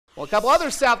Well, a couple other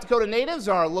South Dakota natives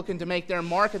are looking to make their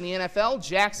mark in the NFL.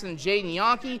 Jackson and Jaden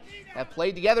Janke have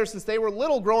played together since they were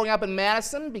little growing up in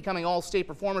Madison, becoming all-state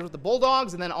performers with the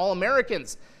Bulldogs and then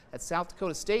All-Americans at South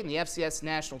Dakota State and the FCS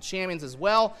National Champions as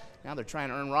well. Now they're trying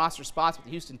to earn roster spots with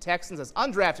the Houston Texans as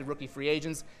undrafted rookie free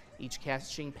agents, each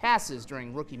catching passes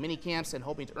during rookie minicamps and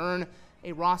hoping to earn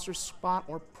a roster spot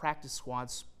or practice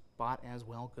squad spot as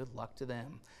well. Good luck to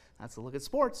them. That's a look at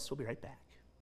sports. We'll be right back.